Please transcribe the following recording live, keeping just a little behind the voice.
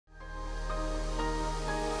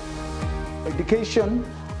Education,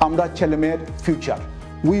 আমরা ছেলেমেয়ের future.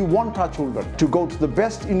 We want our children to go to the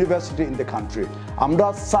best university in the country. আমরা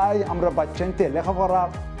চাই আমরা বাচ্চাতে লেখাপড়া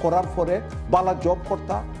করার পরে ভালো জব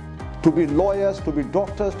করতে, to be lawyers, to be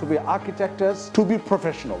doctors, to be architects, to be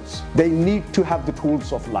professionals. They need to have the tools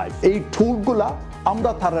of life. এই টুলগুলা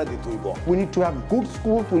আমরা তারা দিতে হইব. We need to have good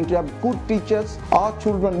schools, we need to have good teachers. Our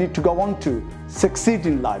children need to go on to succeed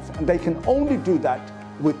in life, and they can only do that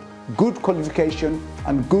with good qualification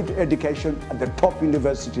and good education at the top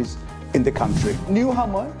universities in the country.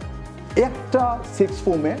 Newhamer একটা 6th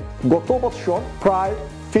form-এ গত বছর প্রায়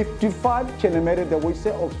 55 ছেলেমেয়েরে দেওয়া হয়েছে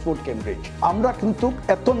Oxford Cambridge. আমরা কিন্তু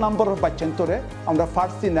এত number of বাচ্চান্তরে আমরা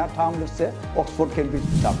first in that হামলেটসে Oxford Cambridge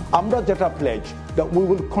দিতাম। আমরা যেটা plays that we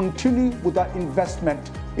will continue with our investment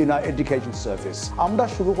in our education service. আমরা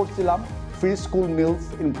শুরু করছিলাম free school meals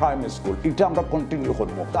in primary school. এটা আমরা কন্টিনিউ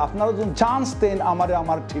করব। আপনারা যদি চান্স দেন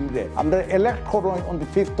আমার টিমরে আমরা ইলেক্ট করব on the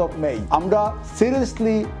 5th of May। আমরা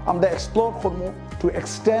সিরিয়াসলি আমরা এক্সপ্লোর করব to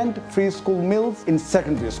extend free school meals in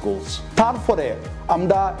secondary schools. তারপরে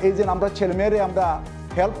আমরা এই যে আমরা ছেলেমেয়েরে আমরা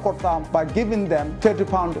help করতাম by giving them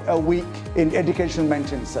 £30 a week in education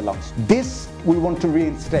maintenance allowance. This we want to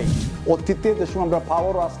reinstate. অতীতে যে সময় আমরা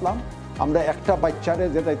পাওয়ার আসলাম আমরা একটা বাচ্চারে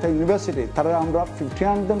যেটা এটা ইউনিভার্সিটি তারা আমরা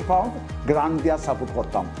 £1,500 গ্রান্ট দিয়া সাপোর্ট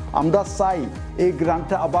করতাম। আমরা চাই এই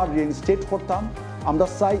গ্রান্টটা আবার রিইনস্টেট করতাম। আমরা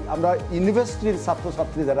চাই আমরা ইউনিভার্সিটির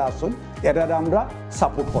ছাত্রছাত্রী যারা আছেন এরা আমরা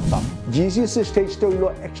সাপোর্ট করতাম। GCSE স্টেজটা হইল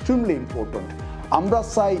এক্সট্রিমলি ইম্পর্টেন্ট। আমরা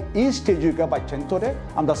চাই এই স্টেজে বাচ্চান্তরে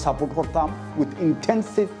আমরা সাপোর্ট করতাম with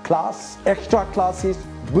intensive class, extra classes,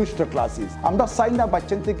 booster classes. আমরা চাই না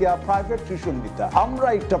বাচ্চাতে গিয়া প্রাইভেট টিউশন দিতে। আমরা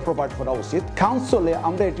এটা প্রোভাইড করা উচিত। কাউন্সিলে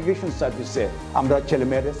আমরা এডুকেশন সার্ভিসে আমরা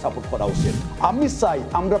ছেলেমেয়েদের সাপোর্ট করা উচিত। আমি চাই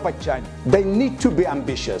আমরা বাচ্চাই they need to be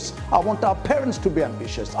ambitious. I want our parents to be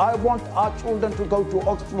ambitious. I want our children to go to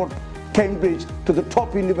Oxford, Cambridge, to the top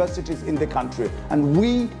universities in the country, and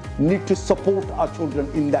we need to support our children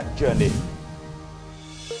in that journey.